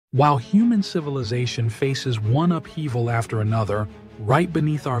While human civilization faces one upheaval after another right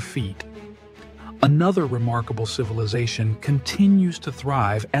beneath our feet, another remarkable civilization continues to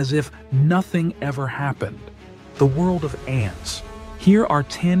thrive as if nothing ever happened. The world of ants. Here are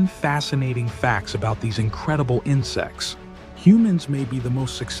 10 fascinating facts about these incredible insects. Humans may be the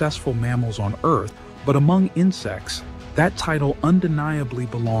most successful mammals on Earth, but among insects, that title undeniably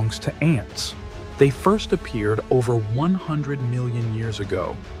belongs to ants. They first appeared over 100 million years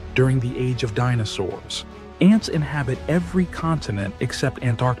ago, during the age of dinosaurs. Ants inhabit every continent except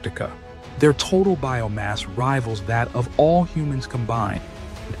Antarctica. Their total biomass rivals that of all humans combined,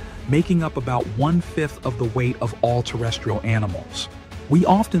 making up about 1/5 of the weight of all terrestrial animals. We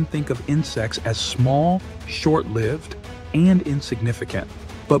often think of insects as small, short-lived, and insignificant,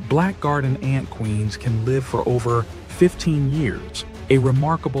 but black garden ant queens can live for over 15 years, a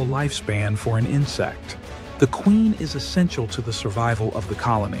remarkable lifespan for an insect. The queen is essential to the survival of the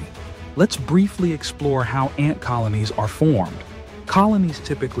colony. Let's briefly explore how ant colonies are formed. Colonies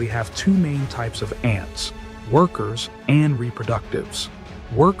typically have two main types of ants: workers and reproductives.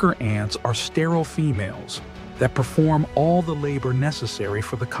 Worker ants are sterile females that perform all the labor necessary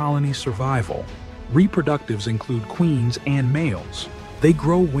for the colony's survival. Reproductives include queens and males. They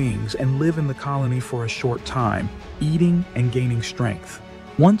grow wings and live in the colony for a short time, eating and gaining strength.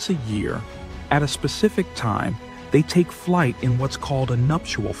 Once a year, at a specific time, they take flight in what's called a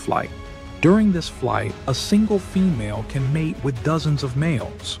nuptial flight. During this flight, a single female can mate with dozens of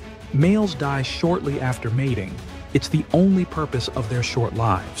males. Males die shortly after mating. It's the only purpose of their short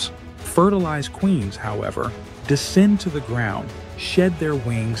lives. Fertilized queens, however, descend to the ground, shed their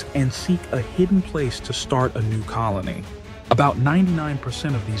wings, and seek a hidden place to start a new colony. About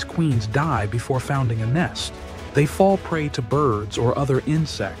 99% of these queens die before founding a nest. They fall prey to birds or other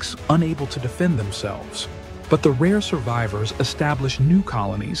insects, unable to defend themselves. But the rare survivors establish new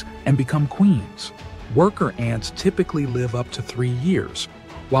colonies and become queens. Worker ants typically live up to 3 years,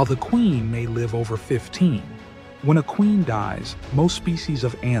 while the queen may live over 15. When a queen dies, most species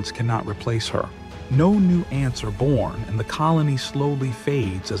of ants cannot replace her. No new ants are born, and the colony slowly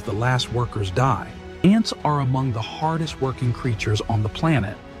fades as the last workers die. Ants are among the hardest working creatures on the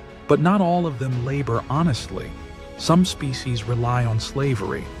planet, but not all of them labor honestly. Some species rely on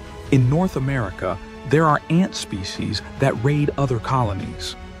slavery. In North America, there are ant species that raid other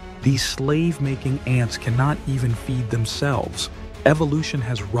colonies. These slave-making ants cannot even feed themselves. Evolution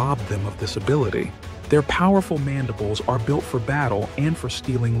has robbed them of this ability. Their powerful mandibles are built for battle and for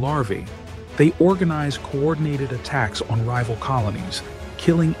stealing larvae. They organize coordinated attacks on rival colonies,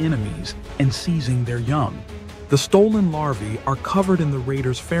 killing enemies and seizing their young. The stolen larvae are covered in the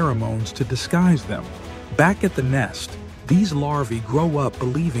raiders' pheromones to disguise them. Back at the nest, these larvae grow up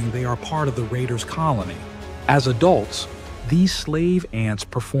believing they are part of the raiders' colony. As adults, these slave ants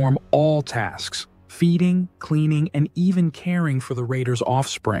perform all tasks: feeding, cleaning, and even caring for the raiders'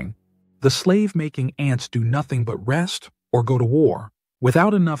 offspring. The slave-making ants do nothing but rest or go to war.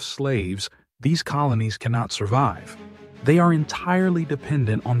 Without enough slaves, these colonies cannot survive. They are entirely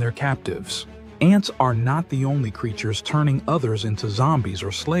dependent on their captives. Ants are not the only creatures turning others into zombies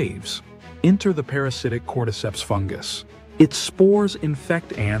or slaves. Enter the parasitic cordyceps fungus. Its spores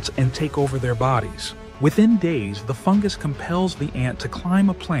infect ants and take over their bodies. Within days, the fungus compels the ant to climb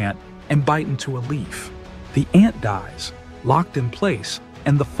a plant and bite into a leaf. The ant dies, locked in place,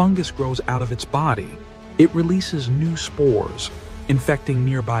 and the fungus grows out of its body. It releases new spores, infecting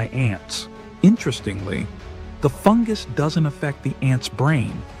nearby ants. Interestingly, the fungus doesn't affect the ant's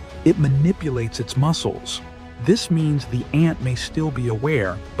brain. It manipulates its muscles. This means the ant may still be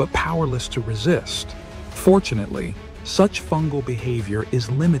aware, but powerless to resist. Fortunately, such fungal behavior is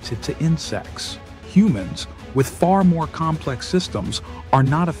limited to insects. Humans, with far more complex systems, are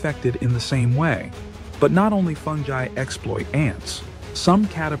not affected in the same way. But not only fungi exploit ants. Some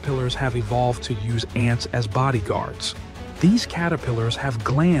caterpillars have evolved to use ants as bodyguards. These caterpillars have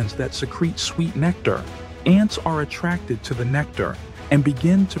glands that secrete sweet nectar. Ants are attracted to the nectar and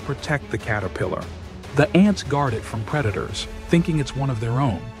begin to protect the caterpillar. The ants guard it from predators, thinking it's one of their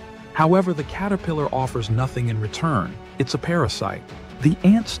own. However, the caterpillar offers nothing in return. It's a parasite. The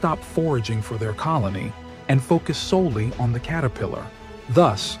ants stop foraging for their colony and focus solely on the caterpillar.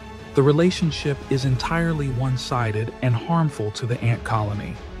 Thus, the relationship is entirely one-sided and harmful to the ant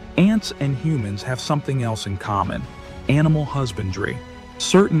colony. Ants and humans have something else in common: animal husbandry.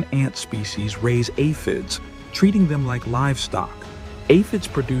 Certain ant species raise aphids, treating them like livestock. Aphids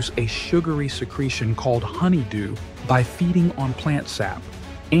produce a sugary secretion called honeydew by feeding on plant sap.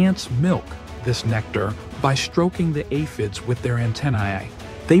 Ants milk this nectar by stroking the aphids with their antennae.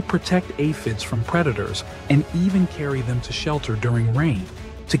 They protect aphids from predators and even carry them to shelter during rain.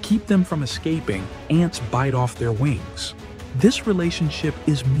 To keep them from escaping, ants bite off their wings. This relationship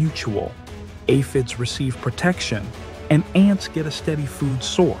is mutual. Aphids receive protection, and ants get a steady food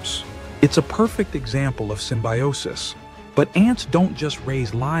source. It's a perfect example of symbiosis. But ants don't just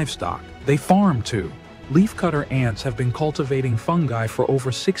raise livestock, they farm too. Leafcutter ants have been cultivating fungi for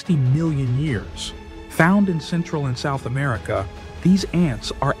over 60 million years. Found in Central and South America, these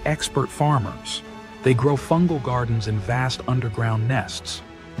ants are expert farmers. They grow fungal gardens in vast underground nests.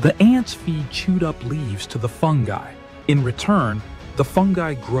 The ants feed chewed up leaves to the fungi. In return, the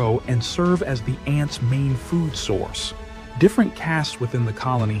fungi grow and serve as the ants' main food source. Different castes within the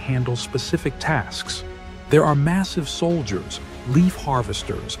colony handle specific tasks. There are massive soldiers, leaf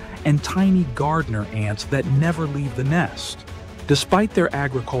harvesters, and tiny gardener ants that never leave the nest. Despite their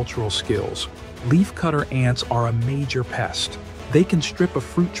agricultural skills, leafcutter ants are a major pest. They can strip a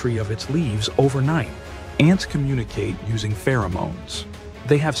fruit tree of its leaves overnight. Ants communicate using pheromones.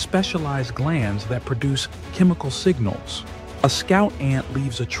 They have specialized glands that produce chemical signals. A scout ant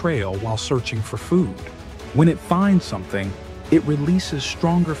leaves a trail while searching for food. When it finds something, it releases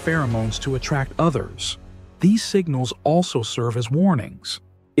stronger pheromones to attract others. These signals also serve as warnings.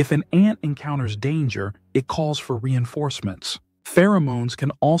 If an ant encounters danger, it calls for reinforcements. Pheromones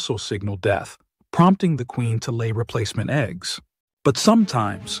can also signal death, prompting the queen to lay replacement eggs. But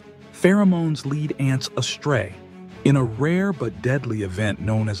sometimes, pheromones lead ants astray. In a rare but deadly event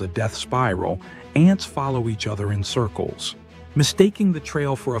known as a death spiral, ants follow each other in circles. Mistaking the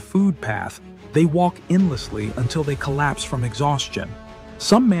trail for a food path, they walk endlessly until they collapse from exhaustion.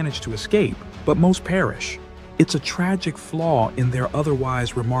 Some manage to escape, but most perish. It's a tragic flaw in their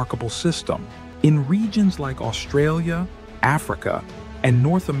otherwise remarkable system. In regions like Australia, Africa, and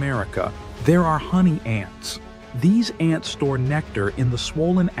North America, there are honey ants. These ants store nectar in the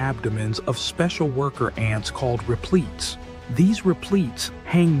swollen abdomens of special worker ants called repletes. These repletes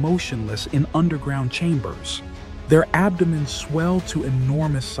hang motionless in underground chambers. Their abdomens swell to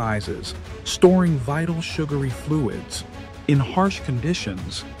enormous sizes, storing vital sugary fluids. In harsh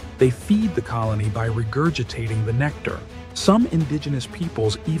conditions, they feed the colony by regurgitating the nectar. Some indigenous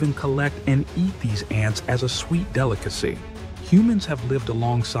peoples even collect and eat these ants as a sweet delicacy. Humans have lived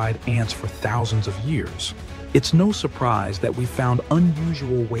alongside ants for thousands of years. It's no surprise that we found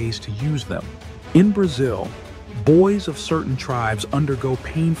unusual ways to use them. In Brazil, boys of certain tribes undergo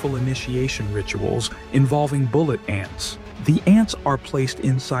painful initiation rituals involving bullet ants. The ants are placed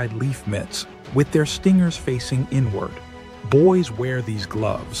inside leaf mitts, with their stingers facing inward. Boys wear these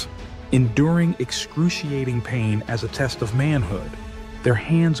gloves, enduring excruciating pain as a test of manhood. Their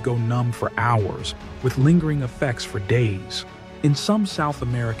hands go numb for hours, with lingering effects for days. In some South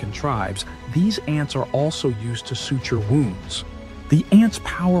American tribes, these ants are also used to suture wounds. The ant's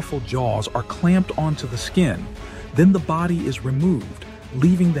powerful jaws are clamped onto the skin. Then the body is removed,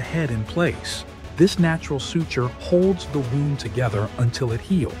 leaving the head in place. This natural suture holds the wound together until it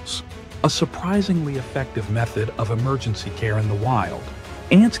heals. A surprisingly effective method of emergency care in the wild.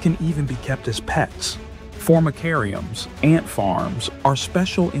 Ants can even be kept as pets. Formicariums, ant farms, are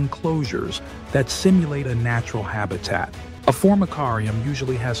special enclosures that simulate a natural habitat. A formicarium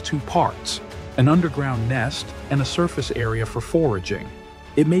usually has two parts, an underground nest and a surface area for foraging.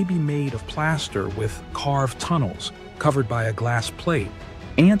 It may be made of plaster with carved tunnels covered by a glass plate.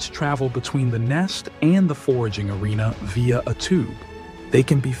 Ants travel between the nest and the foraging arena via a tube. They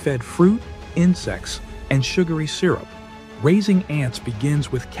can be fed fruit, insects, and sugary syrup. Raising ants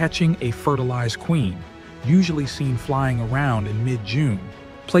begins with catching a fertilized queen, usually seen flying around in mid-June.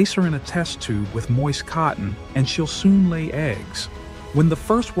 Place her in a test tube with moist cotton and she'll soon lay eggs. When the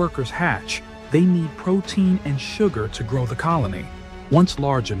first workers hatch, they need protein and sugar to grow the colony. Once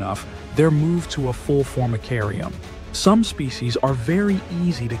large enough, they're moved to a full formicarium. Some species are very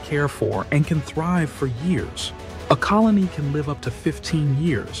easy to care for and can thrive for years. A colony can live up to 15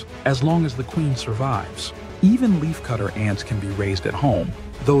 years, as long as the queen survives. Even leafcutter ants can be raised at home,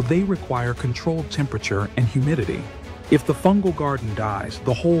 though they require controlled temperature and humidity. If the fungal garden dies,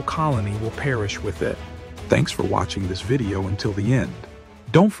 the whole colony will perish with it. Thanks for watching this video until the end.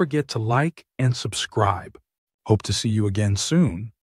 Don't forget to like and subscribe. Hope to see you again soon.